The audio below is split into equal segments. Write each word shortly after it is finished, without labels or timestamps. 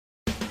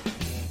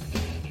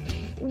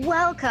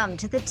Welcome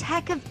to the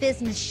Tech of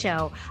Business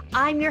Show.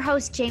 I'm your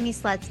host, Jamie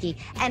Slutsky,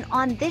 and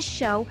on this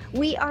show,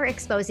 we are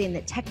exposing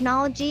the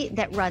technology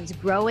that runs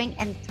growing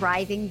and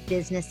thriving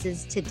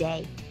businesses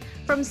today.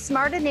 From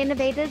smart and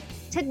innovative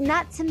to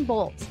nuts and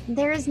bolts,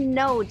 there is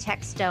no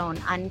tech stone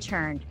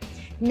unturned.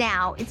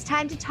 Now it's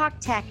time to talk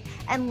tech,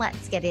 and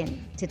let's get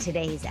into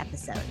today's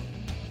episode.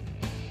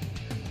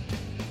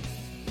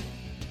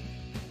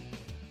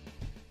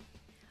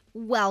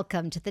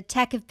 Welcome to the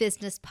Tech of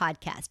Business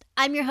podcast.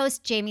 I'm your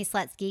host, Jamie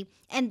Slutsky,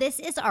 and this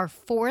is our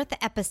fourth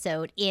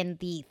episode in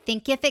the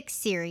Thinkific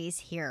series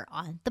here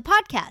on the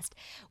podcast.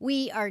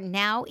 We are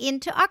now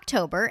into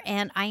October,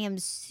 and I am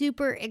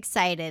super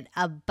excited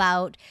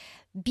about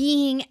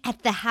being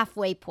at the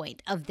halfway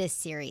point of this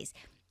series.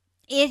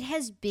 It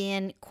has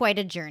been quite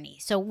a journey.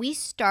 So we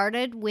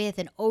started with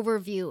an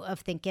overview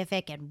of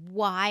Thinkific and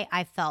why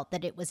I felt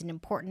that it was an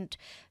important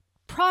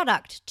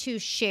product to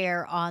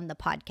share on the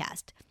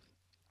podcast.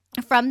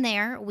 From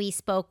there, we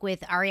spoke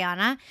with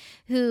Ariana,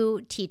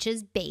 who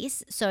teaches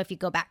bass. So if you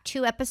go back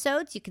 2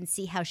 episodes, you can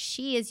see how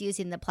she is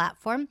using the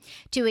platform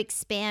to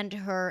expand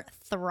her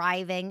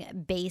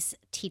thriving bass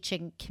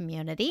teaching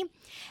community.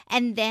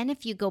 And then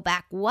if you go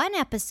back 1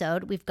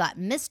 episode, we've got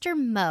Mr.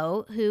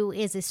 Mo, who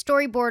is a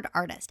storyboard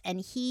artist, and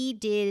he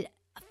did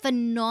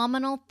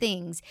phenomenal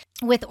things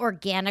with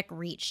organic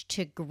reach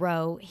to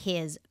grow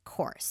his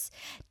course.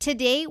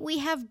 Today, we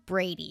have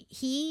Brady.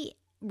 He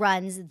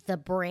runs the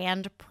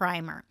Brand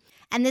Primer.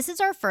 And this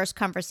is our first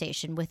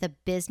conversation with a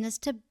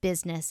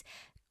business-to-business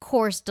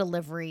course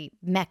delivery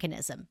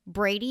mechanism.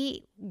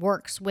 Brady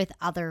works with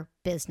other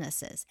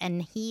businesses,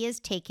 and he has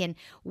taken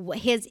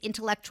his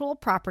intellectual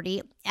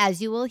property,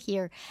 as you will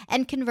hear,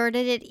 and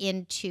converted it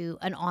into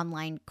an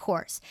online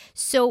course.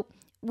 So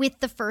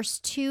with the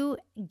first 2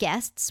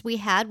 guests we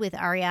had with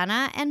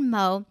Ariana and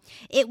Mo,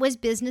 it was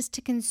business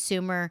to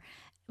consumer,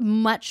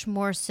 much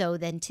more so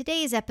than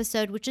today's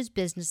episode, which is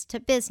business to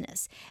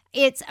business.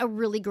 It's a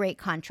really great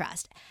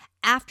contrast.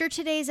 After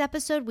today's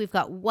episode, we've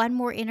got 1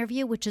 more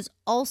interview, which is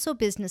also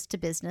business to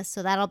business.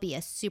 So that'll be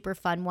a super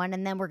fun one.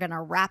 And then we're going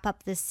to wrap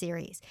up this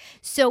series.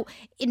 So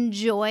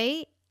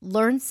enjoy,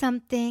 learn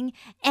something,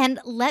 and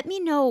let me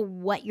know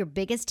what your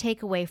biggest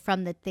takeaway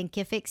from the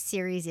Thinkific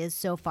series is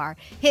so far.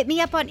 Hit me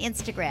up on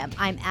Instagram.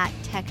 I'm at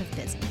Tech of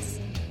Business.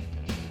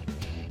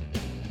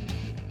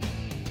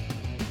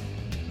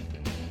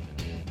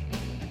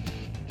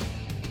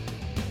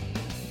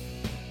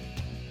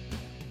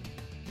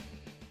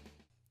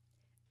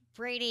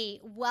 Brady,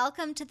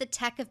 welcome to the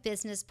Tech of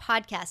Business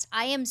podcast.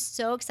 I am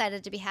so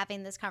excited to be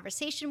having this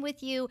conversation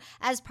with you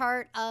as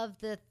part of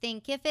the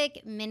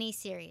Thinkific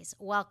mini-series.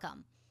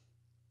 Welcome.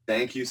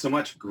 Thank you so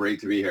much.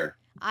 Great to be here.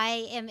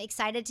 I am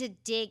excited to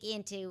dig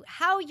into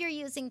how you're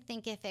using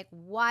Thinkific,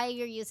 why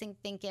you're using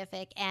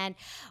Thinkific, and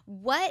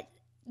what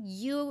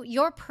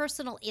your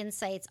personal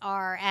insights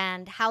are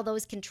and how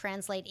those can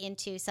translate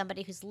into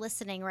somebody who's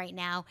listening right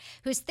now,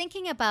 who's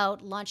thinking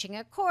about launching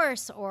a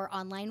course or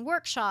online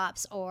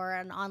workshops or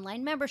an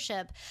online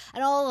membership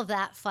and all of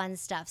that fun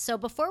stuff. So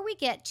before we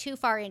get too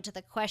far into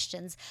the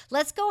questions,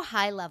 let's go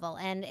high level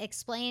and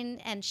explain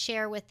and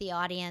share with the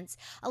audience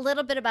a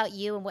little bit about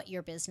you and what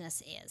your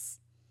business is.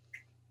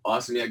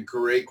 Awesome. Yeah,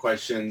 great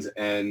questions.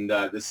 And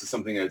this is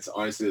something that's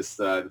honestly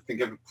the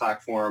Thinkific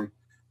platform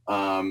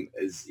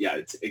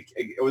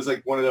it was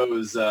like one of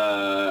those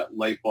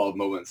light bulb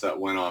moments that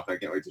went off. I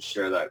can't wait to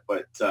share that.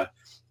 But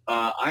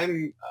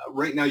I'm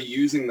right now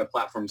using the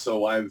platform.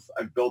 So I've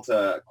built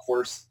a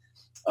course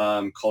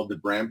called the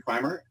Brand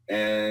Primer,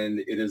 and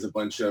it is a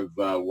bunch of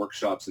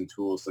workshops and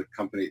tools that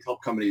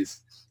help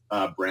companies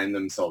brand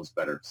themselves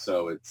better.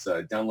 So it's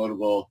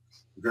downloadable,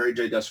 very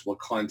digestible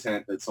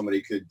content that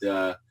somebody could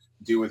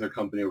do with their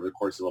company over the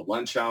course of a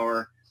lunch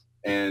hour.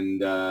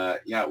 And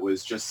it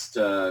was just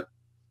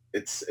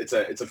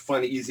it's a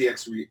fun, easy,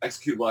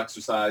 executable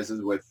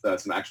exercises with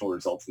some actual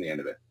results in the end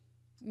of it.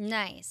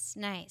 Nice.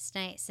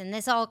 And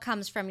this all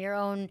comes from your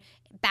own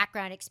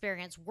background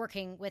experience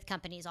working with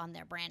companies on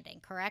their branding,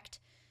 correct?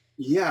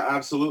 Yeah,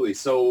 absolutely.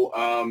 So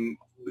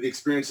the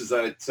experience is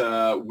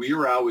that we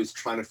were always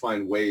trying to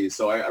find ways.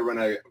 So I run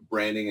a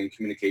branding and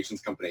communications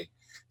company,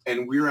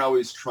 and we were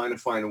always trying to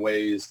find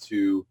ways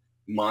to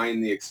mine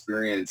the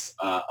experience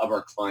of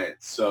our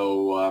clients.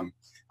 So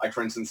like,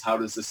 for instance, how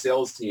does the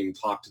sales team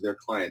talk to their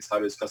clients? How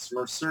does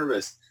customer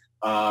service,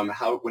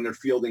 when they're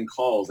fielding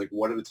calls, like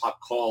what are the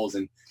top calls?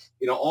 And,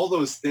 all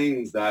those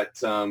things that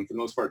for the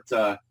most part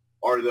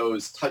are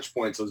those touch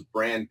points, those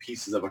brand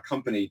pieces of a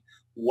company.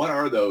 What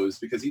are those?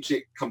 Because each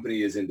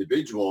company is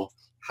individual.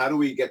 How do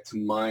we get to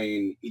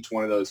mine each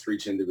one of those for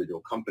each individual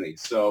company?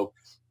 So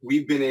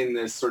we've been in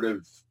this sort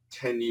of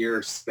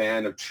 10-year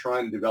span of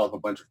trying to develop a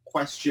bunch of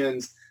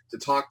questions to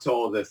talk to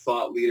all the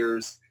thought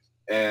leaders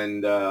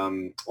and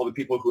all the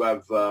people who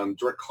have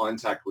direct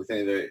contact with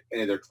any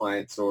of their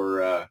clients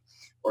or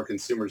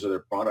consumers of their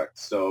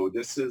products. So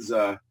this is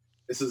the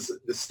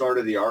start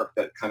of the arc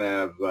that kind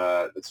of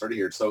that started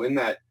here. So in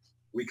that,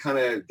 we kind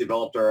of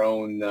developed our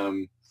own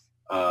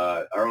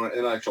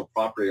intellectual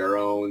property, our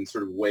own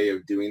sort of way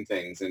of doing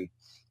things. And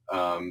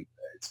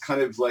It's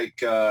kind of like,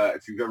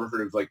 if you've ever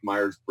heard of like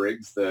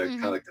Myers-Briggs, the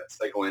kind of like that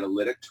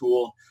psychoanalytic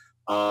tool.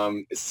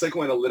 It's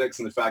psychoanalytics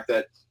and the fact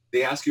that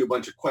they ask you a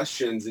bunch of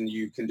questions and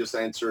you can just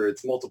answer.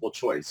 It's multiple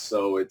choice.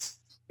 So it's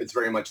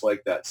very much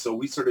like that. So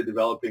we started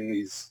developing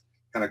these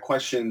kind of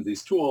questions,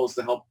 these tools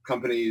to help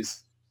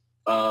companies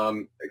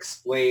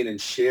explain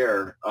and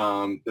share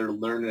their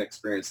learned and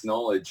experienced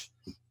knowledge,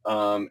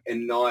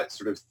 and not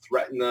sort of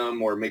threaten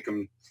them or make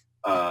them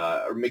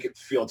or make it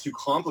feel too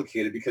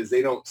complicated because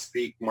they don't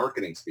speak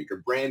marketing speak or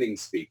branding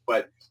speak,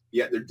 but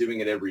yet they're doing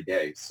it every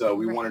day. So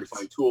we wanted to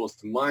find tools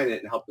to mine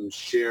it and help them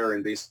share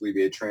and basically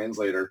be a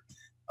translator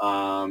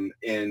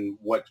in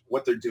what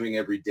they're doing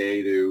every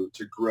day to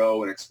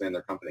grow and expand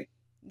their company.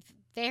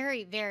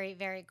 Very, very,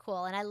 very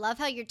cool. And I love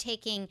how you're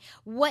taking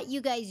what you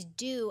guys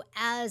do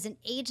as an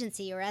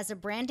agency or as a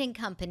branding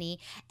company,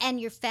 and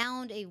you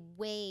found a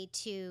way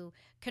to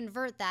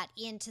convert that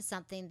into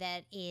something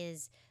that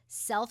is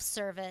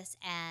self-service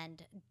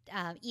and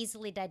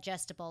easily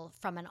digestible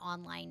from an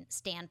online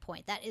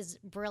standpoint. That is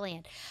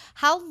brilliant.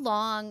 How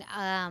long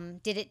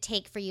did it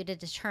take for you to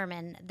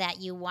determine that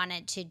you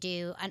wanted to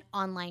do an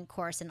online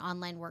course and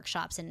online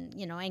workshops and,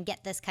 and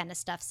get this kind of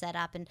stuff set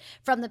up? And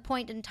from the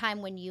point in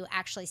time when you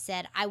actually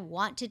said, I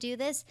want to do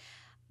this,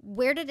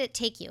 where did it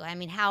take you? I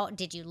mean, how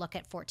did you look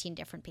at 14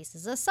 different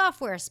pieces of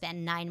software,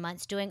 spend 9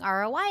 months doing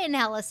ROI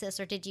analysis,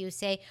 or did you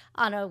say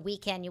on a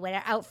weekend you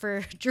went out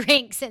for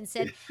drinks and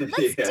said,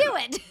 let's do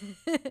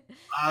it?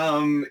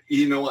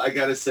 I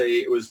gotta say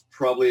it was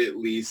probably at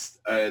least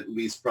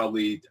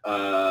probably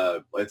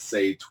let's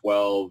say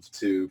 12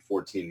 to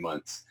 14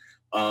 months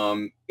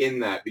in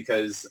that,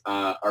 because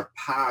our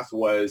path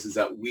is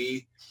that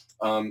we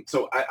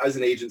as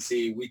an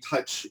agency, we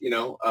touch,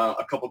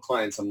 a couple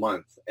clients a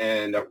month,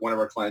 and one of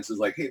our clients is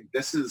like, hey,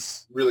 this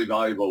is really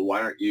valuable.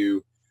 Why aren't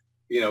you,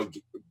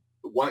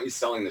 why aren't you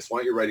selling this? Why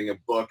aren't you writing a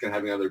book and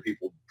having other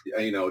people,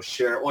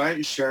 share? Why aren't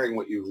you sharing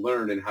what you've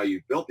learned and how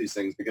you built these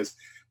things? Because,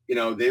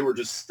 they were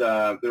just, they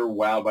were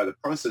wowed by the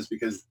process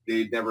because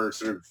they'd never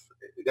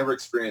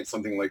experienced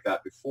something like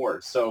that before.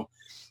 So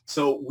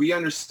we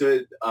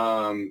understood,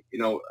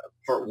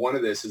 part one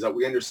of this is that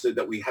we understood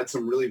that we had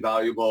some really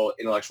valuable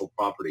intellectual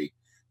property,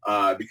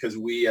 because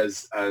we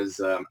as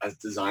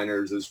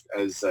designers,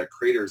 as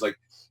creators, like,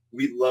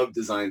 we love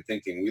design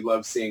thinking. We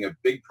love seeing a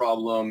big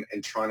problem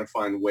and trying to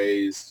find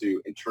ways to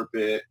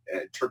interpret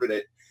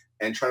it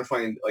and trying to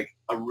find like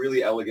a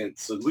really elegant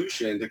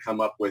solution to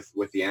come up with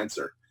the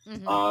answer.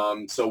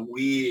 So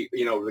we,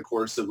 over the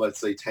course of, let's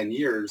say, 10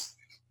 years,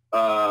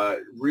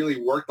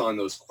 really worked on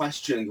those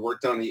questions,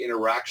 worked on the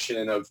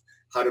interaction of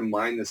how to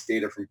mine this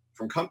data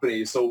from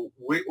companies. So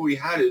what we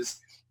had is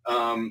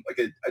like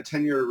a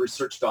 10-year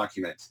research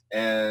document.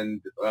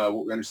 And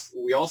what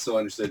we also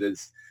understood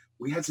is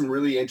we had some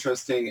really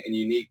interesting and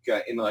unique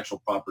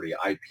intellectual property,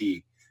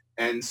 IP.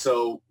 And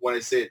so when I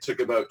say it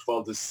took about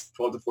 12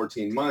 to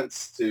 14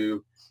 months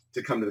to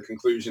come to the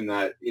conclusion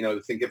that,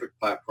 the Thinkific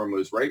platform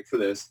was right for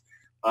this,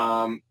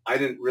 I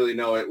didn't really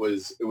know it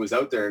was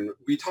out there. And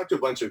we talked to a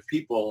bunch of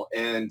people,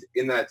 and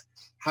in that,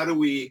 how do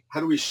we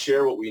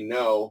share what we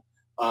know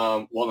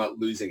while not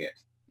losing it,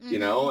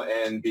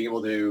 and being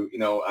able to,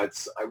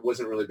 I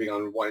wasn't really big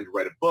on wanting to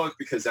write a book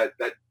because that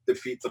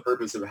defeats the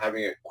purpose of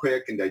having it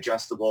quick and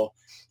digestible.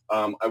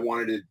 I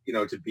wanted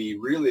it, to be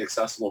really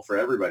accessible for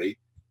everybody.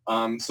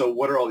 So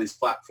what are all these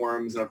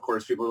platforms? And of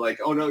course, people are like,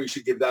 oh no, you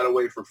should give that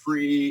away for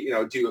free.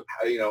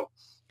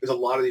 There's a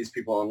lot of these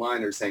people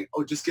online that are saying,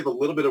 oh, just give a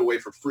little bit away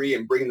for free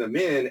and bring them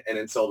in and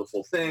then sell the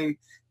full thing.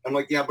 I'm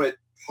like, yeah, but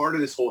part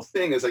of this whole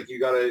thing is like, you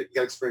gotta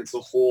experience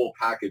the whole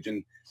package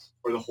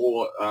or the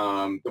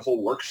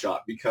whole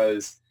workshop,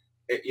 because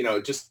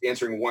just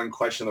answering one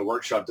question in the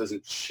workshop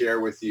doesn't share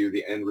with you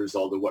the end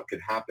result of what could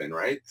happen.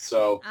 Right.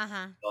 So,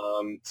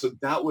 so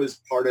that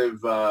was part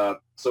of,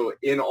 so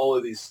in all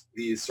of these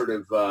sort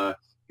of,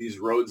 these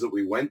roads that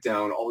we went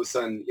down, all of a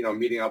sudden,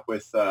 meeting up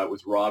with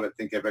Rob at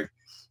Thinkific,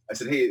 I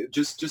said, hey,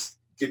 just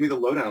give me the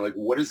lowdown. Like,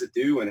 what does it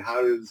do? And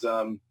how does,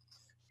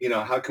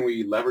 how can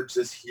we leverage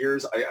this?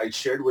 I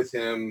shared with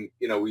him,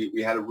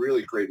 we had a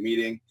really great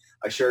meeting.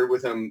 I shared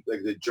with him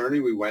like the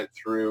journey we went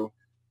through,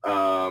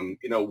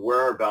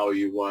 where our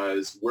value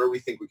was, where we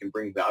think we can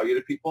bring value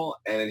to people.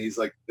 And he's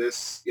like,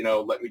 this,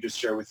 let me just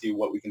share with you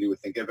what we can do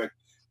with Thinkific.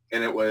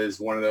 And it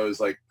was one of those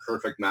like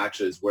perfect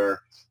matches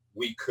where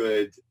we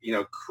could,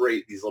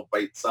 create these little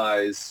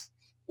bite-sized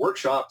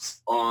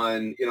workshops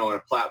on a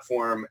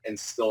platform and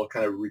still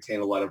kind of retain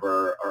a lot of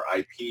our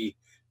IP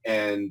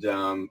and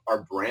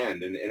our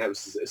brand. And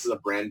this is a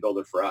brand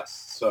builder for us.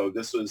 So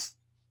this was,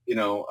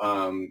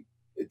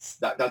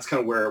 that's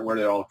kind of where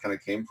it all kind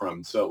of came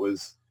from. So it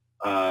was,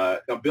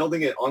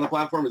 building it on the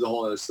platform is a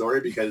whole other story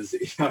because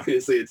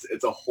obviously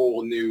it's a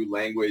whole new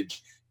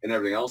language and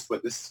everything else.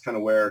 But this is kind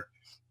of where,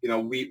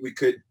 we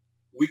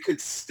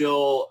could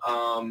still,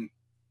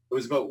 it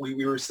was about,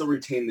 we were still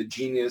retain the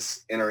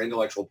genius and our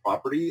intellectual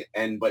property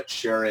but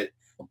share it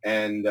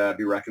and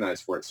be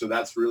recognized for it. So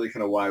that's really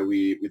kind of why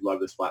we love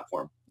this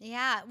platform.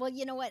 Yeah. Well,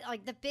 you know what,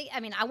 like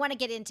I want to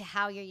get into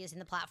how you're using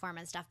the platform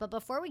and stuff, but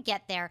before we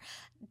get there,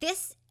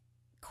 this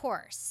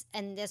course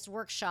and this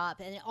workshop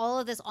and all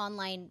of this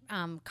online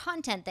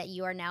content that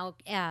you are now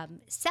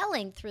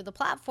selling through the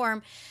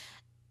platform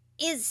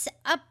is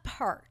a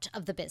part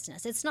of the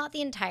business. It's not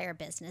the entire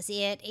business.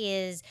 It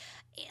is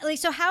like,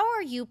 so how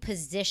are you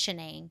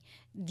positioning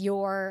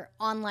your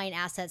online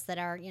assets that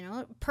are,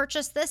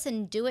 purchase this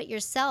and do it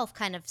yourself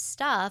kind of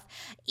stuff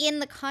in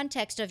the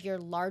context of your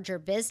larger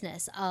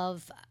business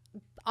of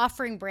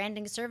offering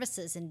branding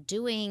services and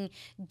doing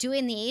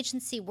the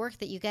agency work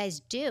that you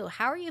guys do?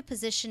 How are you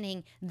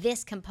positioning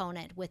this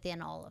component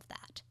within all of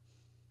that?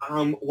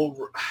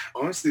 Well,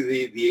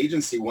 honestly, the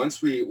agency,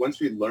 once we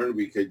learned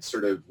we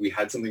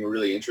had something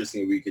really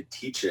interesting, we could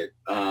teach it.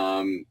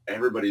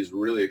 Everybody's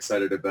really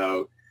excited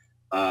about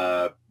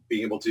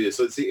being able to do this.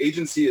 So the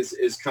agency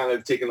is kind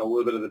of taking a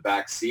little bit of the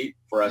back seat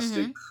for us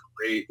to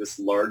create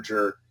this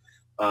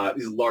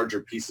these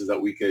larger pieces that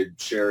we could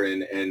share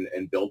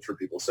and build for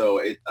people.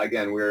 So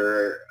again,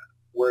 we're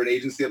an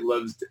agency that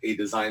loves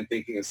design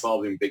thinking and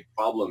solving big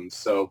problems.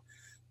 So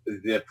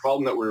the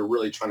problem that we're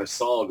really trying to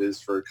solve is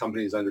for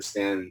companies to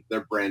understand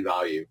their brand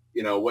value.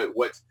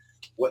 What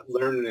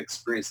learned and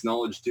experienced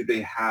knowledge do they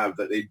have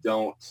that they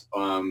don't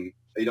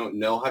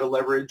know how to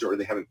leverage, or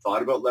they haven't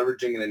thought about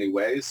leveraging in any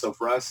way. So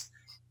for us,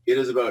 it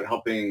is about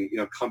helping,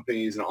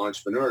 companies and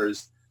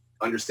entrepreneurs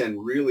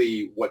understand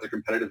really what their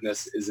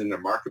competitiveness is in their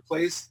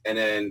marketplace, and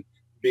then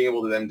being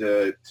able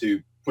to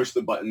push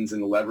the buttons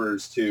and the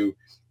levers to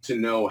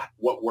know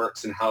what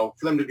works and how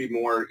for them to be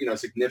more,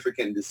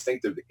 significant and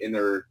distinctive in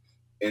their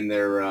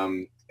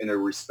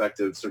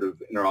respective sort of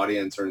in their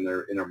audience or in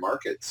their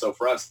market. So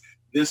for us,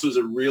 this was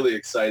a really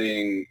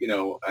exciting,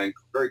 and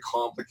very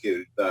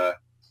complicated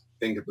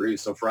thing to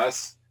produce. So for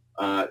us,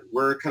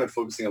 we're kind of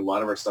focusing a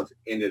lot of our stuff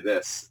into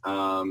this.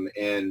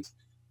 And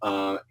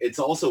it's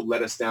also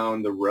led us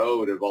down the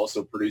road of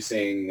also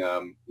producing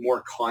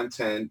more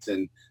content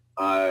and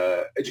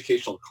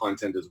educational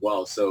content as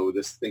well. So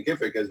this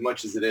Thinkific, as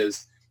much as it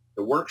is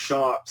the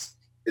workshops,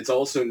 it's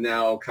also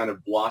now kind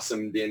of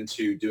blossomed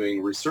into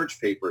doing research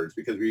papers,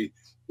 because we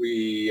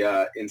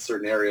in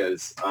certain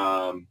areas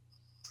to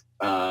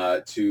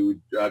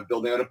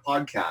building out a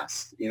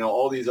podcast,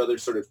 all these other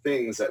sort of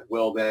things that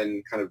will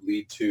then kind of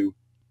lead to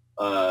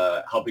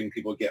helping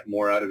people get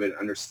more out of it,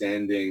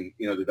 understanding,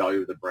 the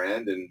value of the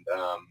brand and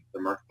the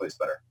marketplace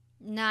better.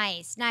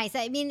 Nice.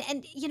 I mean,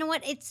 and you know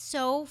what? It's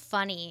so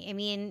funny. I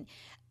mean,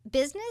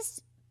 business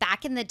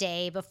back in the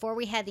day, before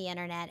we had the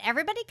internet,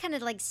 everybody kind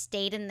of like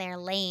stayed in their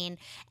lane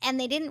and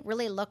they didn't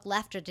really look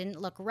left or didn't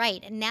look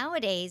right. And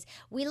nowadays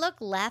we look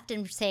left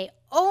and say,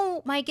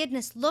 oh my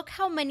goodness, look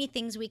how many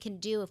things we can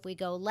do if we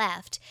go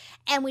left.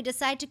 And we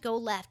decide to go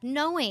left,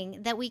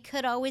 knowing that we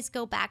could always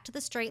go back to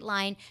the straight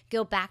line,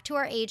 go back to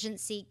our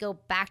agency, go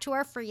back to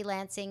our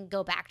freelancing,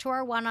 go back to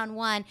our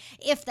one-on-one,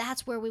 if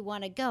that's where we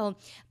want to go.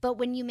 But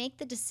when you make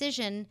the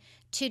decision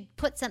to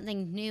put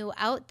something new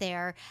out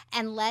there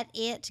and let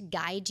it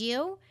guide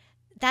you,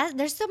 that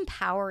there's some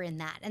power in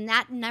that. And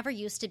that never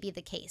used to be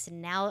the case.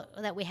 And now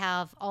that we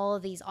have all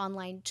of these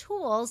online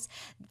tools,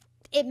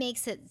 it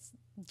makes it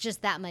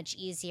just that much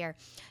easier.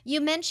 You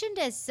mentioned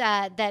as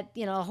that,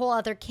 a whole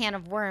other can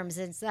of worms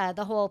is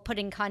the whole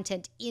putting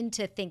content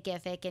into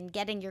Thinkific and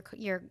getting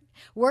your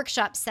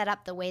workshops set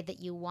up the way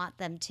that you want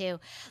them to.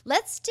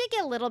 Let's dig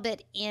a little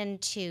bit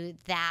into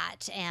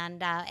that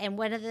and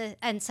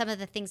some of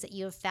the things that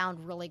you have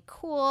found really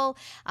cool,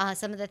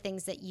 some of the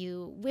things that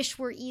you wish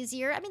were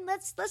easier. I mean,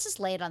 let's just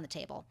lay it on the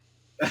table.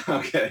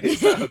 Okay,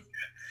 sounds good.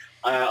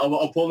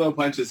 I'll pull no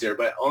punches here,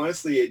 but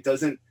honestly, it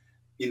doesn't.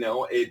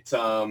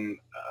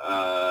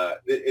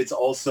 It's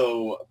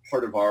also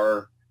part of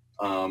our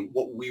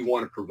what we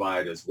want to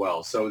provide as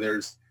well. So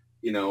there's,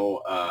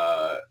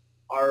 I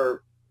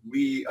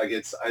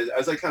guess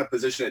as I kind of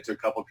position it to a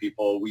couple of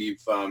people,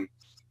 we've,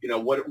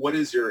 what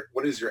is your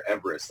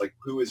Everest? Like,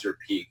 who is your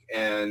peak?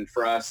 And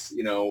for us,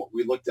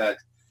 we looked at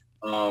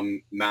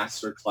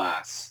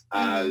masterclass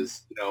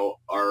as,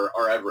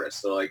 our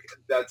Everest. So like,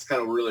 that's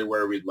kind of really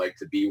where we'd like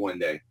to be one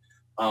day.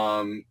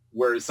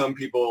 Whereas some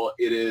people,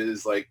 it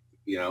is like,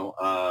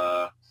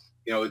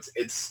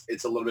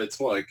 it's a little bit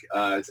small, like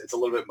it's a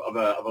little bit of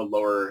a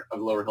lower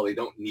hill. You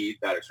don't need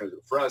that experience.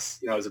 For us,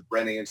 as a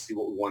branding agency,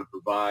 what we want to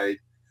provide,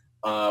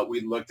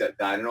 we looked at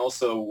that, and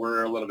also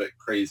we're a little bit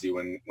crazy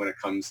when it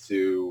comes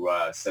to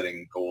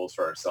setting goals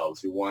for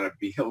ourselves. We want to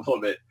be a little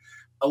bit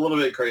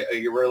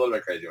crazy. We're a little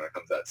bit crazy when it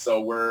comes to that.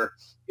 So we're,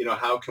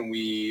 how can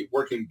we,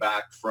 working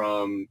back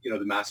from the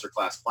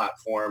masterclass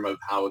platform of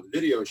how the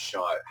video is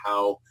shot,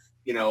 how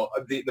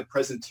the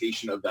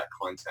presentation of that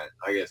content,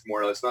 I guess,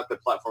 more or less, not the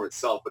platform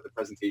itself, but the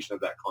presentation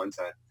of that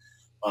content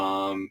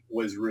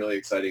was really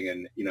exciting.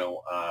 And,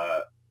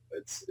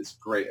 it's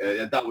great.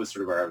 That was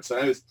sort of our, so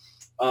I was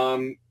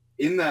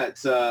in that,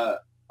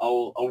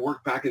 I'll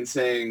work back in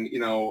saying,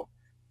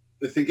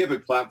 the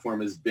Thinkific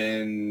platform has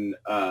been,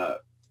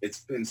 it's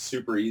been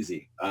super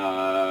easy.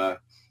 I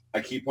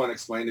keep on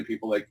explaining to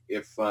people, like,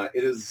 if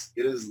it is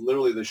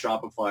literally the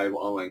Shopify of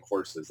online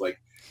courses.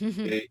 Like,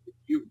 if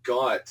you've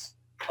got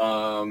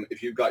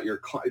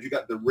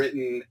the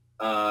written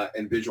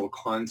and visual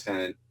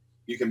content,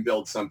 you can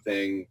build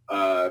something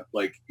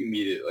like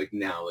immediately, like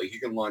now, like you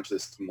can launch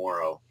this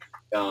tomorrow.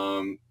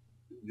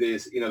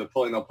 This, the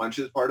pulling no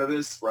punches part of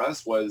this for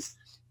us was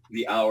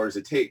the hours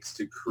it takes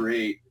to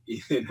create,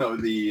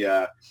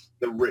 the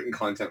written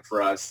content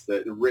for us,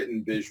 the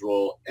written,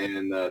 visual,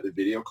 and the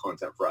video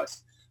content for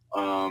us.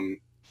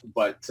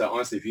 But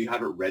honestly, if you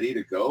have it ready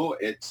to go,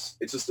 it's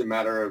just a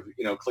matter of,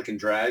 click and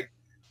drag.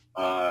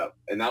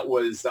 And that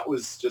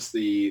was just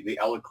the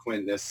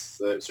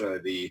eloquentness, sort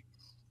of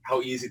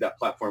how easy that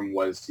platform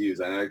was to use.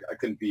 And I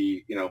couldn't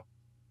be,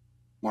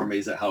 more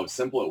amazed at how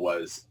simple it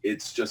was.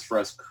 It's just for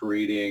us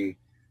creating,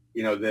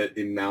 the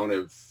amount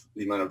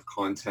of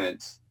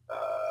content.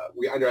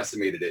 We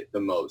underestimated it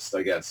the most,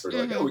 I guess, sort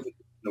of like, we can do it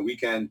in a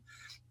weekend,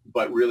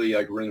 but really,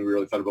 like,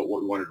 really thought about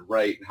what we wanted to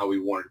write and how we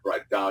wanted to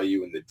provide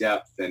value and the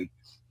depth and,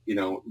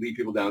 lead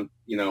people down,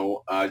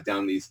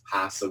 down these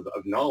paths of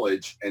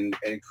knowledge and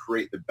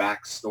create the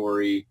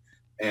backstory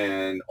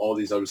and all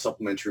these other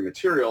supplementary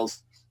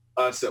materials.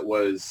 Us, it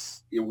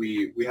was,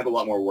 we had a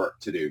lot more work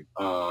to do.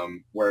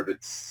 Where if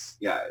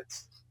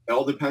it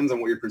all depends on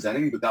what you're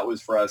presenting, but that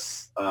was for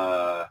us,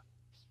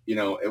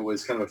 it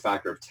was kind of a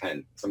factor of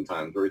 10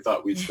 sometimes, where we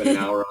thought we'd spend an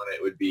hour on it,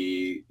 it would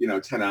be,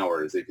 10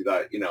 hours. If you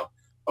thought,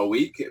 a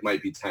week, it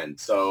might be 10.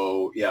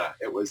 So yeah,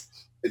 that was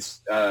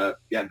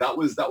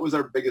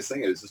our biggest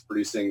thing. It was just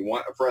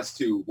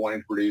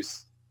wanting to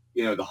produce,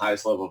 the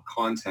highest level of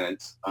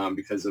content,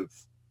 because of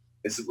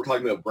we're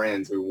talking about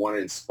brands. We want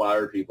to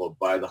inspire people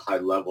by the high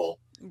level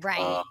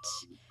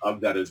of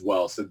that as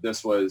well. So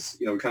this was,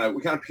 we kind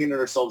of painted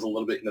ourselves a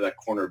little bit into that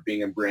corner of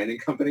being a branding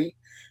company,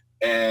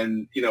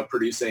 and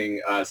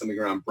producing something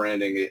around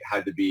branding. It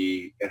had to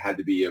be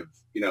of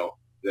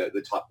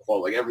the top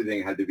quality. Like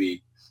everything had to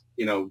be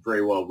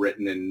very well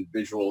written, and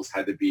visuals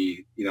had to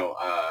be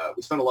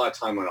we spent a lot of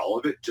time on all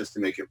of it just to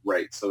make it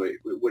right, so it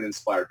would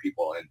inspire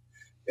people.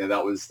 And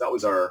that was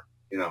our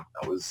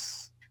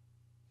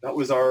that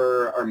was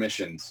our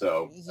mission.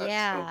 So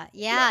yeah.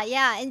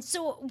 And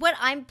so what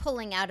I'm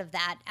pulling out of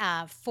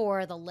that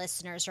for the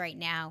listeners right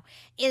now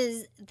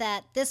is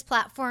that this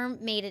platform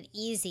made it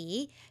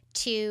easy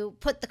to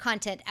put the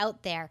content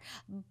out there,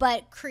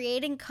 but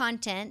creating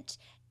content,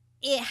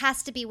 it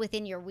has to be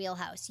within your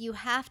wheelhouse. You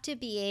have to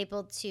be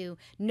able to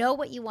know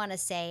what you want to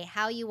say,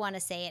 how you want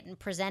to say it, and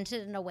present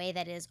it in a way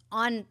that is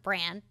on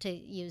brand, to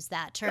use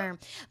that term,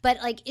 but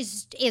like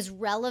is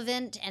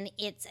relevant, and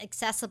it's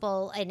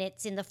accessible, and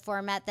it's in the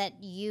format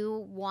that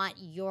you want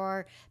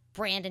your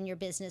brand and your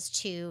business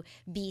to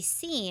be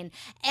seen.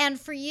 And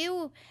for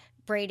you,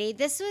 Brady,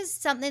 this was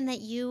something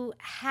that you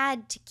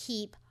had to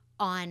keep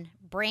on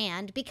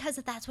brand because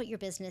that's what your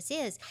business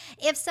is.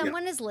 If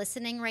someone is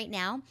listening right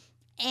now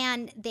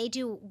and they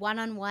do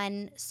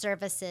one-on-one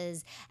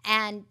services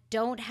and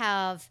don't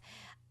have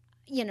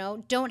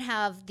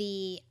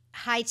the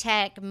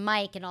high-tech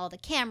mic and all the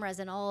cameras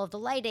and all of the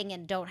lighting,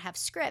 and don't have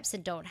scripts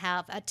and don't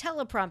have a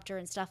teleprompter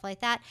and stuff like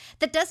that,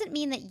 that doesn't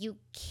mean that you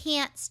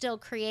can't still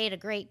create a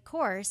great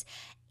course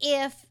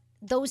if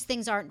those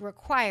things aren't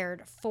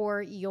required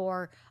for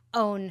your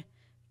own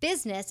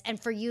business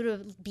and for you to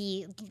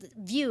be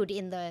viewed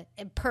in the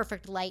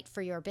perfect light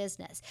for your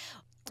business.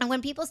 And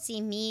when people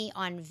see me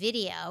on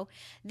video,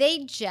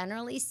 they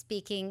generally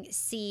speaking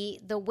see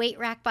the weight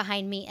rack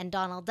behind me and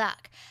Donald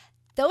Duck.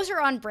 Those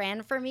are on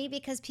brand for me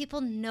because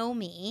people know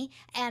me,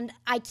 and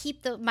I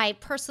keep my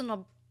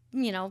personal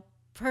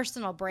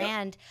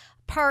brand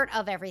part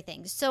of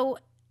everything. So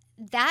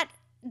that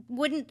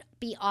wouldn't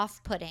be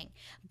off-putting.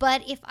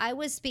 But if I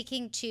was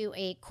speaking to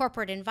a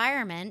corporate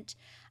environment,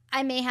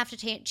 I may have to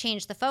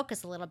change the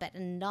focus a little bit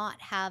and not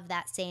have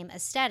that same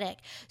aesthetic.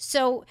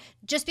 So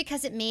just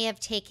because it may have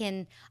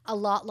taken a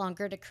lot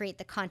longer to create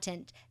the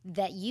content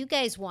that you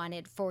guys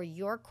wanted for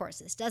your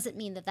courses doesn't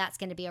mean that that's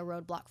going to be a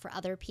roadblock for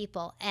other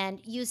people. And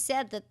you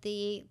said that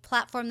the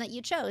platform that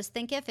you chose,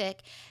 Thinkific,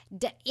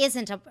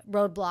 isn't a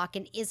roadblock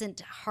and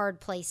isn't a hard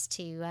place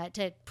to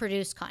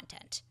produce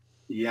content.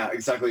 Yeah,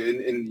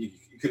 exactly. And you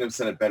couldn't have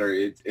said it better.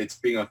 It's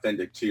being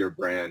authentic to your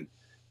brand.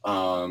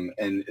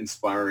 And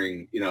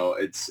inspiring,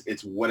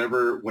 it's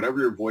whatever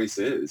your voice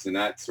is. And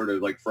that's sort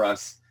of like for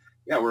us,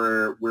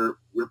 we're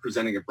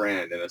presenting a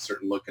brand and a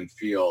certain look and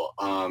feel,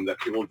 that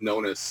people have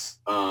known us,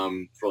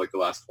 for like the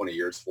last 20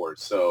 years for.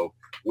 So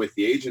with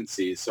the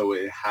agency, so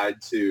it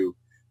had to,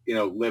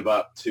 live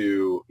up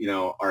to,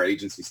 our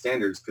agency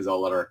standards, because a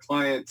lot of our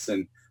clients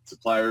and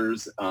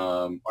suppliers,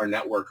 our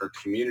network, our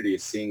community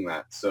is seeing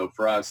that. So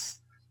for us,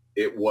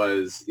 it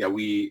was,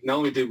 we not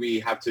only did we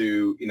have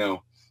to,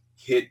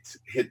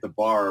 hit the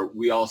bar,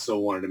 we also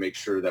wanted to make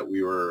sure that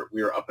we were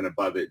up and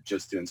above it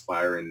just to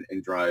inspire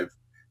and drive,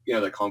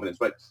 that confidence.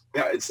 But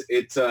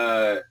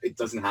it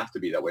doesn't have to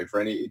be that way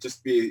for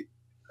just be,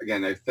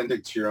 again,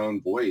 authentic to your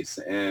own voice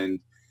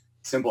and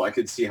simple. I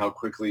could see how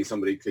quickly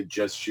somebody could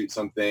just shoot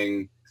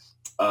something,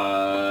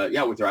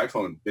 with their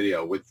iPhone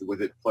video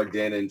with it plugged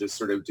in and just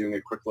sort of doing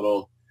a quick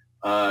little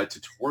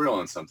tutorial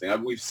on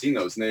something. We've seen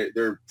those, and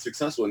they're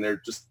successful, and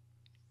they're just,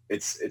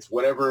 it's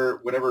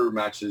whatever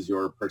matches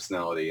your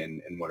personality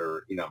and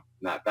whatever,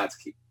 that's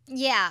key.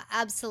 Yeah,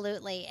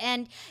 absolutely.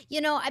 And,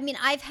 I mean,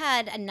 I've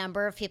had a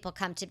number of people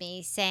come to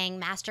me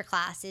saying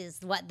masterclass is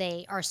what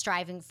they are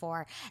striving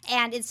for.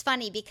 And it's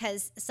funny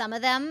because some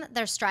of them,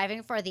 they're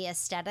striving for the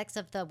aesthetics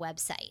of the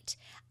website.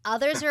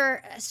 Others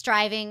are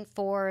striving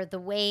for the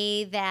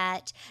way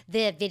that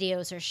the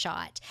videos are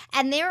shot.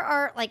 And there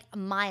are like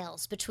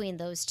miles between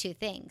those two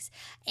things.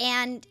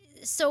 And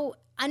so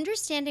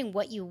understanding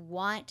what you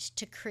want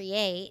to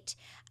create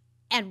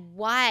and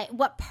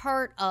what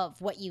part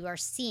of what you are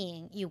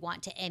seeing you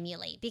want to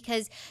emulate,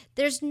 because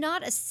there's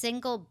not a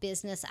single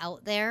business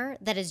out there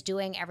that is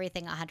doing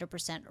everything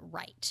 100%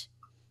 right.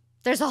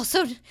 There's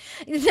also not,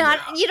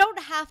 Yeah. you don't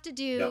have to Yeah.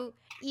 do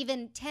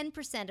even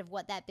 10% of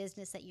what that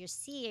business that you're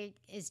seeing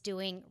is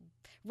doing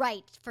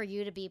right for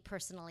you to be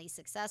personally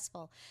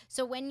successful.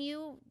 So when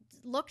you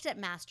looked at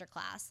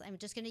masterclass, I'm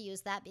just going to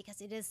use that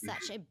because it is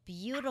such a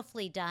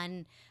beautifully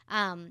done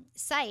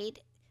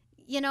site.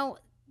 you know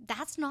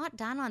that's not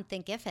done on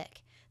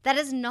Thinkific. That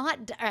is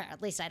not, or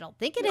at least I don't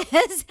think Yeah. it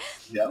is.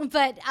 Yeah.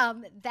 But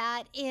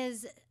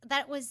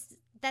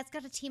that's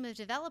got a team of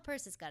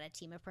developers. It's got a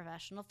team of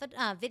professional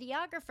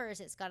videographers.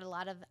 It's got a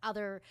lot of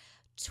other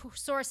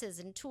sources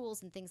and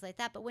tools and things like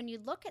that. But when you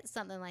look at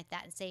something like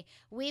that and say,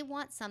 we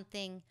want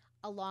something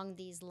along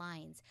these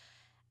lines,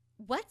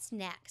 what's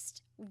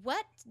next?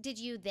 What did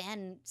you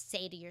then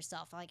say to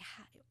yourself? Like,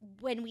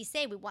 when we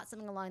say we want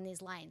something along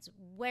these lines,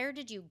 where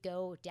did you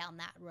go down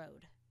that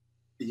road?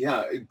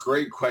 Yeah,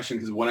 great question.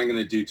 Because what I'm going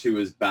to do too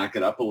is back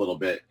it up a little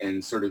bit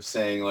and sort of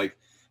saying like,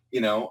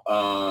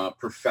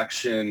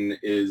 perfection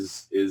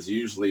is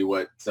usually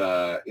what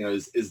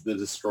is the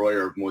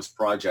destroyer of most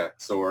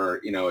projects,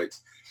 or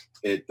it's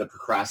the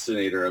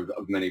procrastinator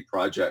of many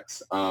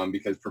projects,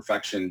 because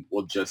perfection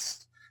will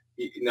just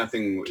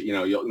nothing.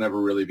 You'll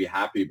never really be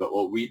happy. But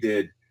what we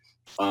did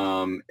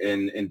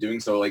in doing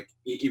so, like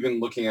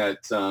even looking at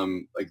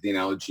like the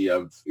analogy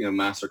of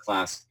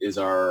masterclass is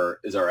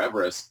our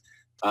Everest.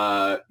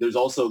 There's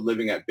also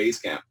living at base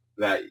camp,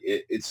 that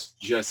it's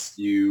just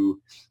you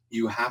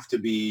have to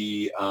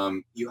be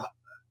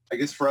I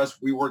guess for us,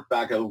 we work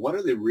back at what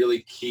are the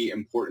really key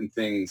important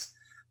things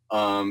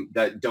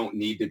that don't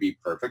need to be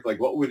perfect. Like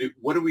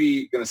what are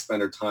we going to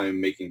spend our time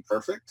making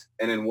perfect?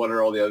 And then what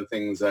are all the other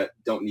things that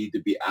don't need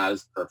to be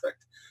as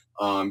perfect?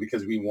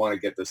 Because we want to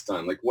get this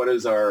done. Like what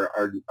is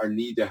our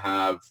need to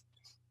have,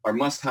 our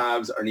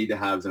must-haves, our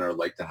need-to-haves, and our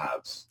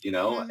like-to-haves,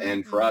 Mm-hmm,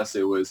 And for mm-hmm. us,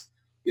 it was,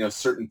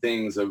 certain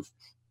things of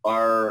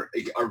our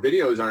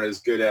videos aren't as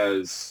good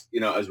as,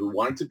 as we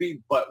want it to be,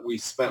 but we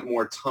spent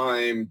more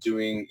time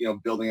doing,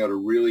 building out a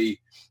really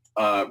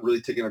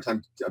taking our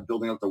time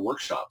building out the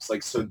workshops,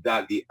 like so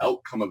that the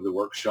outcome of the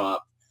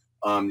workshop,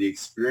 the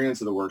experience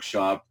of the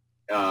workshop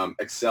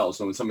excels.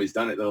 So when somebody's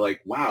done it, they're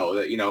like, wow,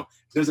 that, it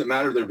doesn't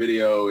matter if their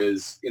video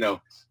is,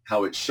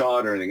 how it's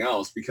shot or anything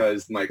else,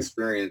 because my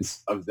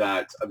experience of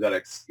the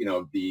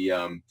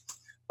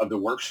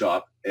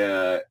workshop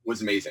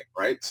was amazing,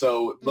 right?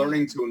 So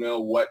learning Mm-hmm. to know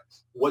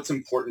what's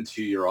important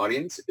to your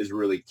audience is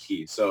really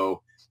key.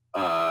 So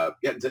yeah,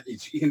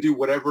 you can do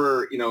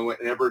whatever,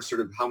 whatever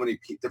sort of how many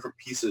different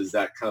pieces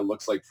that kind of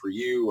looks like for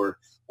you, or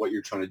what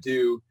you're trying to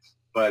do,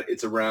 but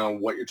it's around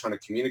what you're trying to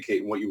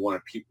communicate and what you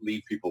want to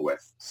leave people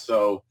with.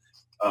 So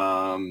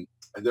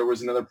there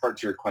was another part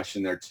to your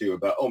question there too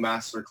about,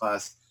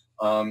 masterclass.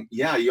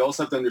 Yeah, you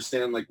also have to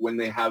understand, like when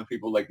they have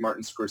people like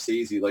Martin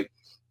Scorsese, like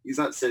he's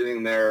not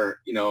sitting there,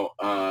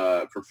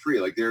 for free.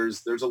 Like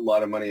there's a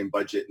lot of money and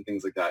budget and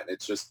things like that. And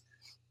it's just,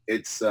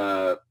 it's,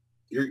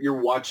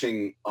 you're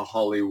watching a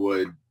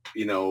Hollywood,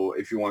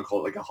 if you want to call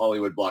it like a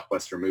Hollywood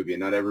blockbuster movie,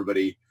 and not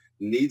everybody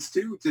needs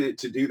to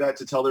do that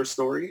to tell their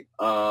story.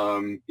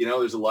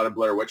 There's a lot of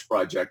Blair Witch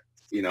Project,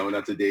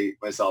 not to date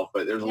myself,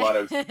 but there's a lot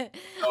of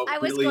I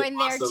was really going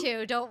there awesome.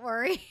 too. Don't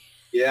worry.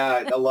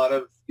 Yeah, a lot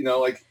of,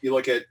 like you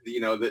look at,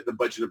 the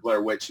budget of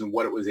Blair Witch and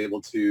what it was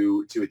able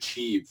to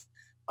achieve,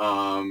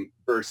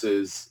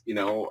 versus, any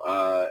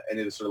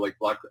of the sort of like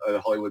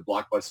Hollywood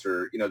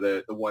blockbuster,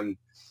 the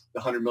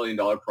 $100 million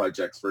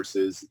projects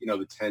versus, the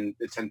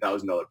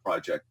 $10,000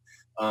 project.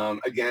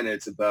 Again,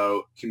 it's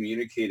about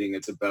communicating.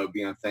 It's about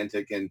being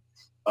authentic and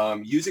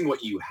using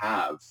what you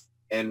have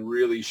and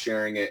really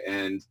sharing it,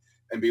 and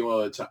being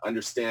able to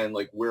understand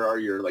like where are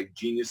your like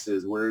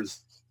geniuses,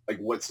 where's like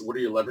what are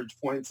your leverage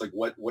points, like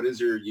what is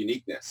your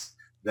uniqueness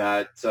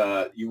that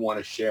you want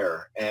to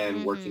share,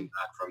 and working Mm-hmm.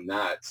 back from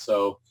that.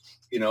 So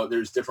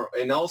there's different,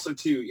 and also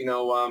too,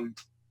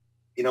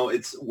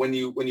 it's when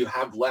you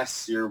have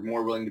less, you're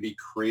more willing to be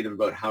creative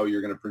about how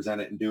you're going to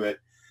present it and do it.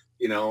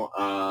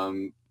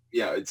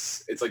 Yeah,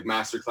 it's like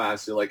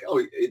masterclass. You're like, oh,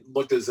 it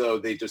looked as though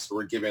they just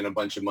were given a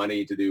bunch of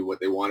money to do what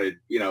they wanted.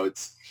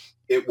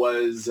 It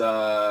was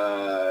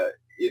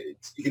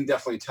you can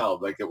definitely tell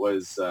like it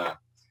was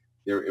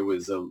it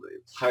was a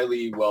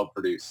highly well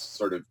produced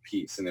sort of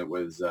piece, and it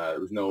was there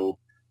was no,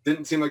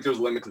 didn't seem like there was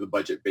a limit to the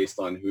budget based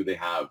on who they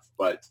have.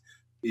 But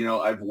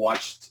I've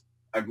watched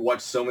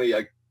so many.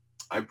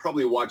 I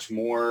probably watch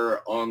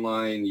more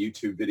online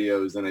YouTube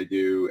videos than I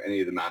do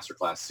any of the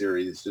masterclass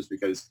series, just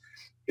because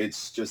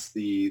it's just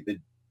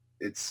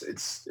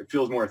it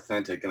feels more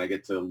authentic, and I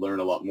get to learn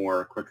a lot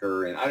more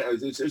quicker.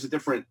 And there's a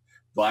different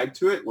vibe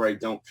to it where I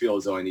don't feel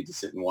as though I need to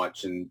sit and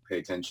watch and pay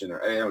attention,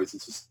 or it's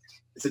just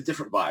it's a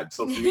different vibe.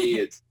 So for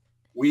me,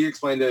 we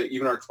explain to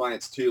even our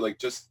clients too, like,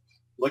 just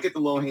look at the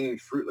low hanging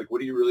fruit. Like,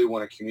 what do you really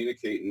want to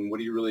communicate, and what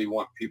do you really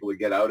want people to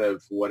get out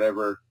of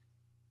whatever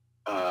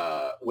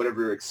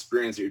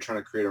experience that you're trying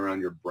to create around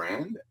your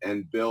brand,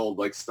 and build,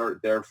 like, start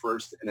there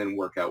first and then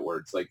work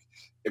outwards. Like,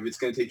 if it's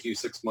going to take you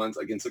 6 months,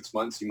 again, 6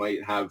 months, you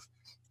might have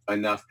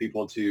enough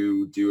people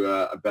to do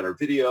a better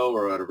video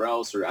or whatever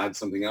else, or add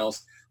something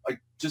else. Like,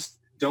 just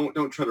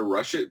don't try to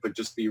rush it, but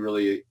just be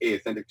really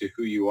authentic to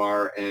who you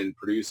are and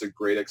produce a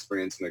great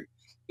experience and a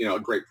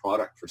great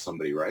product for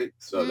somebody, right?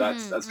 So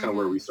that's kind of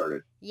where we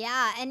started.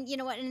 Yeah. And you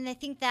know what? And I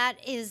think that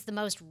is the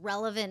most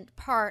relevant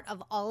part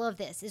of all of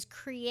this, is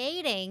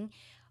creating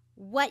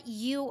what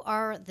you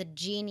are the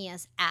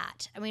genius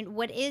at. I mean,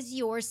 what is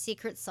your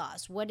secret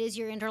sauce? What is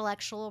your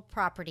intellectual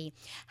property?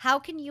 How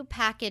can you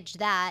package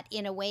that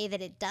in a way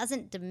that it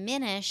doesn't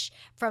diminish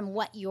from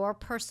what your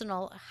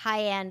personal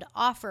high-end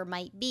offer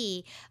might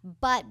be,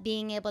 but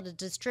being able to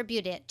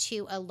distribute it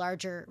to a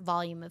larger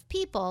volume of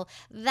people?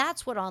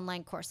 That's what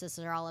online courses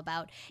are all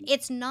about.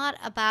 It's not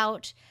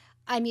about,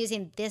 I'm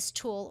using this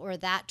tool or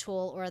that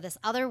tool or this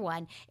other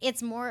one.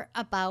 It's more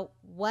about,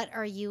 what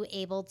are you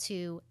able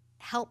to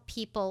help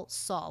people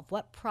solve?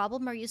 What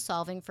problem are you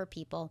solving for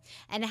people,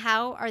 and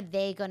how are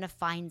they going to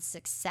find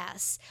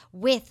success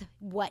with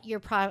what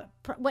you're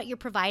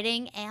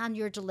providing and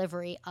your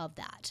delivery of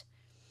that?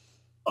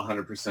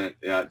 100%.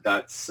 Yeah,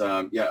 that's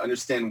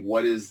understand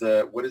what is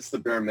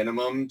the bare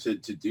minimum to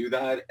do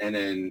that, and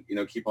then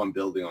keep on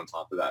building on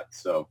top of that.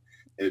 So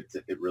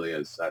it really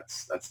is.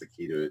 That's the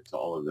key to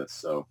all of this.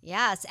 So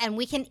yes, and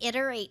we can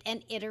iterate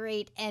and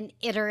iterate and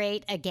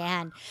iterate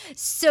again.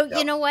 So yeah.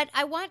 You know what?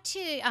 I want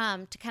to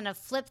kind of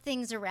flip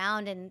things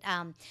around and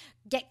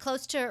get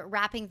close to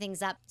wrapping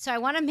things up. So I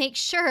want to make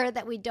sure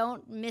that we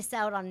don't miss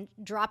out on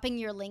dropping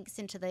your links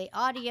into the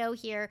audio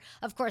here.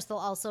 Of course, they'll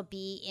also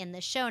be in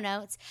the show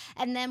notes,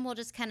 and then we'll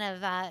just kind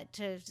of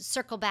to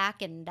circle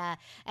back and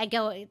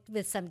go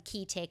with some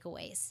key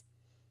takeaways.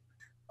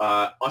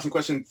 Awesome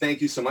question.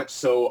 Thank you so much.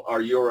 So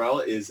our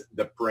URL is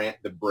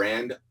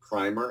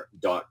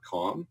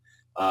thebrandprimer.com,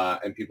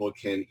 and people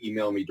can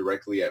email me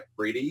directly at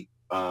Brady,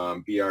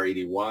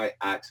 BRADY,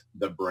 at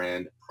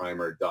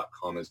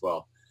thebrandprimer.com as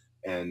well.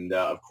 And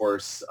of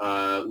course,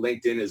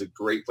 LinkedIn is a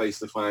great place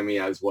to find me,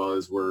 as well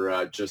as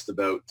we're just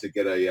about to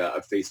get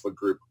a Facebook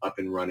group up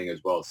and running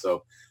as well.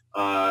 So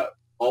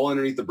all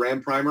underneath the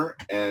Brand Primer,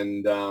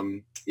 and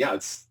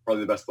it's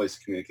probably the best place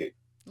to communicate.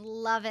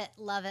 Love it,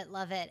 love it,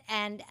 love it.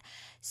 And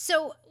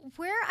so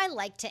where I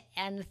like to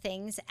end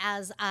things,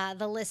 as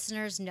the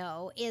listeners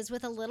know, is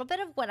with a little bit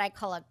of what I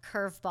call a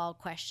curveball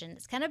question.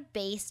 It's kind of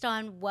based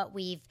on what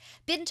we've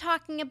been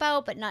talking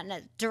about, but not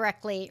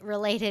directly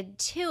related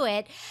to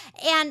it.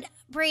 And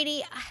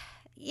Brady,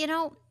 you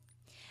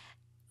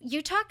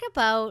talk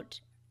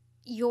about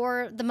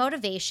the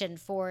motivation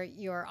for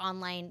your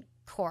online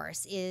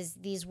course is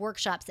these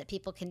workshops that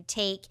people can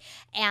take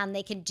and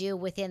they can do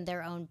within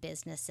their own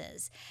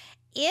businesses.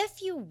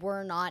 If you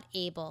were not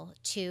able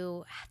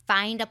to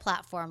find a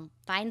platform,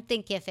 find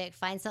Thinkific,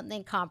 find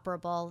something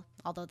comparable,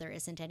 although there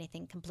isn't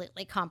anything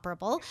completely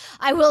comparable,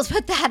 I will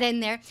put that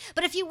in there.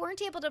 But if you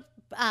weren't able to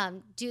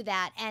do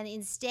that, and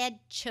instead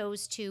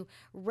chose to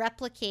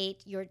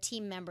replicate your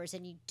team members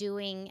and you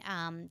doing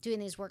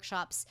these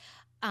workshops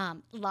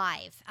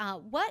live,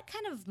 what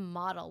kind of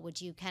model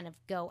would you kind of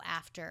go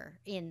after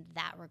in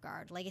that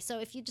regard? Like, so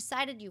if you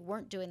decided you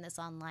weren't doing this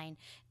online,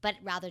 but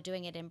rather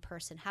doing it in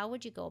person, how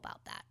would you go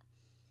about that?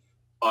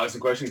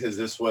 Awesome question, because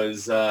this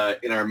was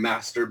in our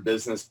master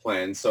business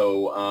plan.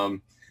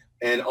 So,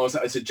 and also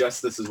I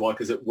suggest this as well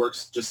because it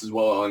works just as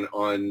well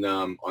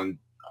on.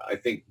 I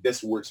think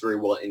this works very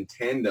well in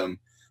tandem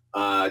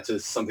to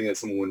something that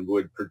someone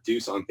would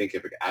produce on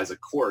Thinkific as a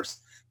course.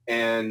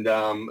 And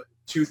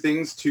two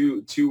things,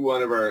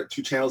 one of our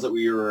two channels that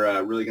we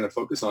were really going to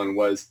focus on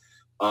was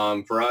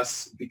for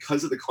us,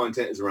 because of the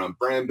content is around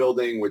brand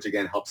building, which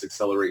again helps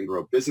accelerate and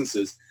grow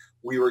businesses.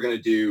 We were going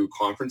to do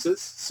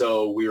conferences.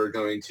 So we were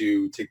going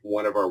to take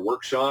one of our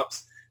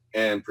workshops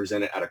and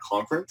present it at a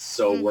conference.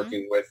 So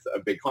working with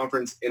a big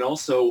conference, and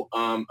also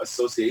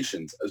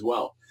associations as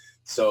well.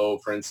 So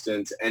for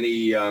instance,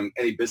 any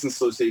business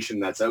association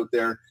that's out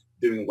there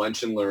doing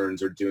lunch and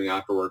learns or doing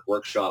after work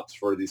workshops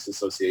for these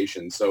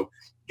associations. So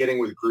getting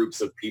with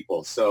groups of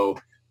people. So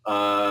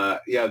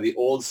the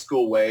old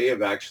school way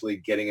of actually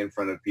getting in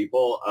front of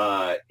people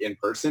in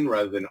person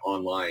rather than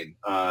online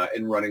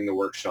and running the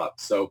workshop.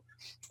 So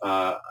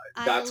that's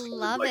I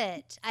love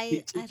it.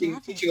 I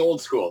love teaching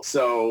old school.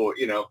 So,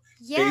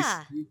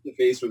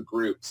 face with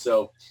groups.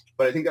 So,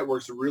 but I think that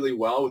works really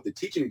well with the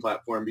teaching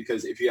platform,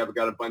 because if you have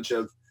got a bunch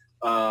of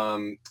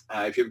a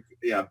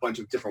bunch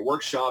of different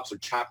workshops or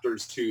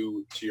chapters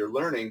to your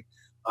learning,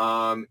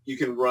 you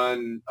can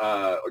run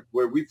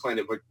where we planned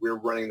it, but we're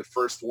running the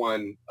first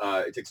one.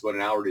 It takes about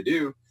an hour to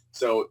do.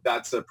 So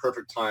that's a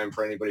perfect time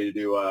for anybody to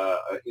do a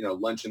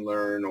lunch and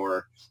learn,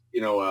 or,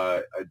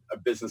 a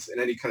business, in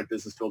any kind of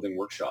business building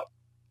workshop.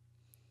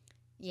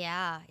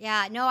 Yeah.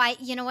 No,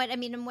 you know what I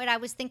mean? And what I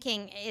was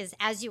thinking is,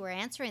 as you were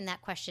answering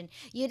that question,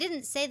 you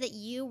didn't say that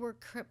you were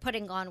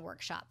putting on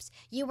workshops.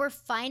 You were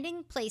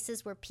finding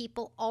places where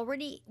people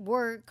already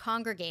were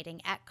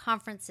congregating at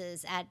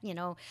conferences, at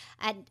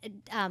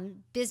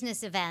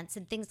business events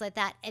and things like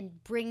that,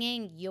 and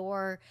bringing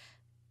your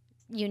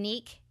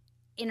unique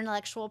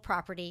intellectual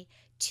property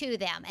to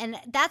them. And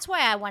that's why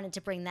I wanted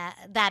to bring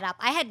that up.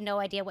 I had no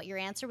idea what your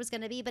answer was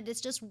going to be, but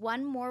it's just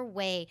one more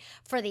way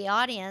for the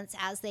audience,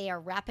 as they are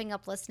wrapping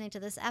up listening to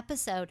this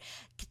episode,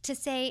 to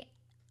say,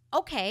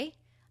 okay,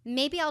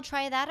 maybe I'll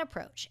try that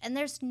approach. And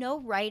there's no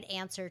right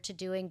answer to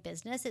doing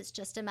business. It's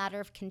just a matter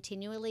of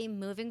continually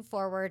moving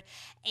forward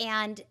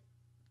and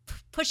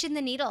pushing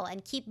the needle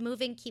and keep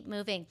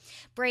moving.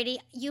 Brady,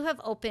 you have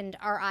opened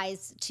our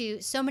eyes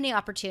to so many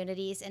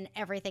opportunities and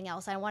everything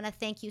else. I want to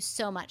thank you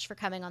so much for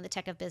coming on the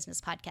Tech of Business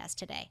podcast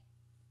today.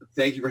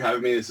 Thank you for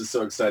having me. This is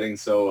so exciting.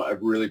 So I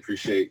really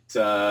appreciate,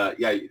 thank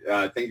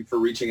you for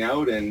reaching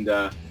out and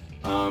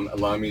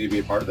allowing me to be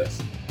a part of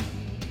this.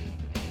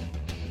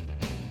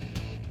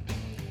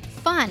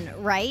 Fun,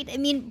 right? I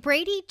mean,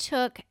 Brady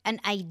took an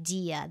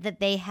idea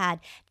that they had,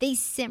 they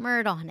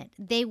simmered on it,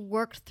 they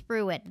worked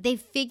through it, they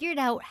figured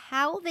out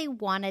how they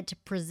wanted to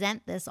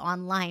present this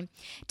online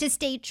to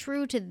stay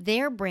true to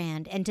their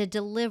brand and to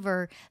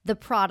deliver the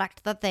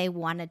product that they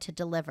wanted to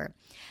deliver.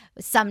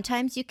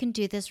 Sometimes you can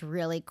do this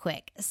really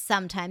quick.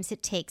 Sometimes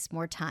it takes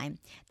more time.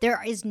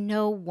 There is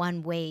no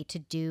one way to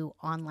do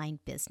online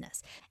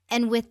business.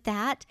 And with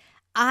that,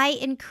 I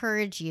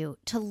encourage you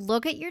to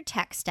look at your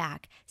tech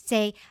stack,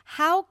 say,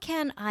 how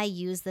can I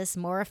use this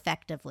more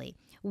effectively?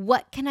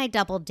 What can I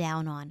double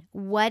down on?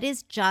 What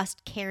is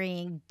just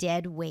carrying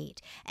dead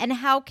weight? And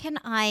how can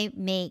I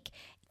make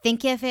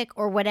Thinkific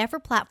or whatever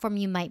platform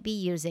you might be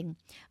using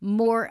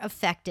more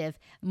effective,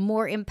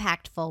 more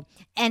impactful,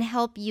 and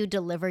help you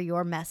deliver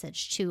your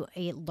message to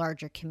a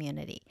larger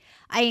community?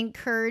 I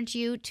encourage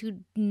you to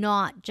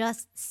not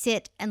just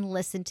sit and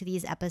listen to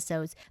these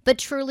episodes, but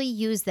truly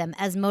use them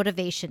as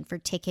motivation for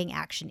taking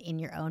action in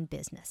your own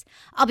business.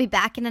 I'll be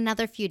back in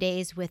another few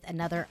days with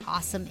another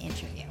awesome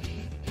interview.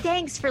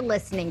 Thanks for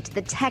listening to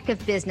the Tech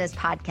of Business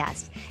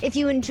podcast. If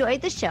you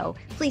enjoyed the show,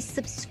 please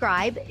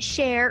subscribe,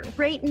 share,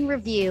 rate, and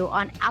review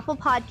on Apple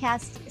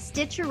Podcasts,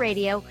 Stitcher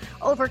Radio,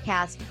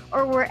 Overcast,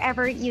 or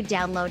wherever you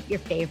download your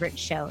favorite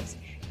shows.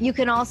 You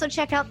can also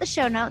check out the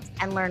show notes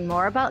and learn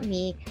more about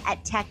me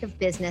at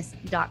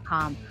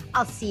techofbusiness.com.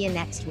 I'll see you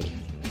next week.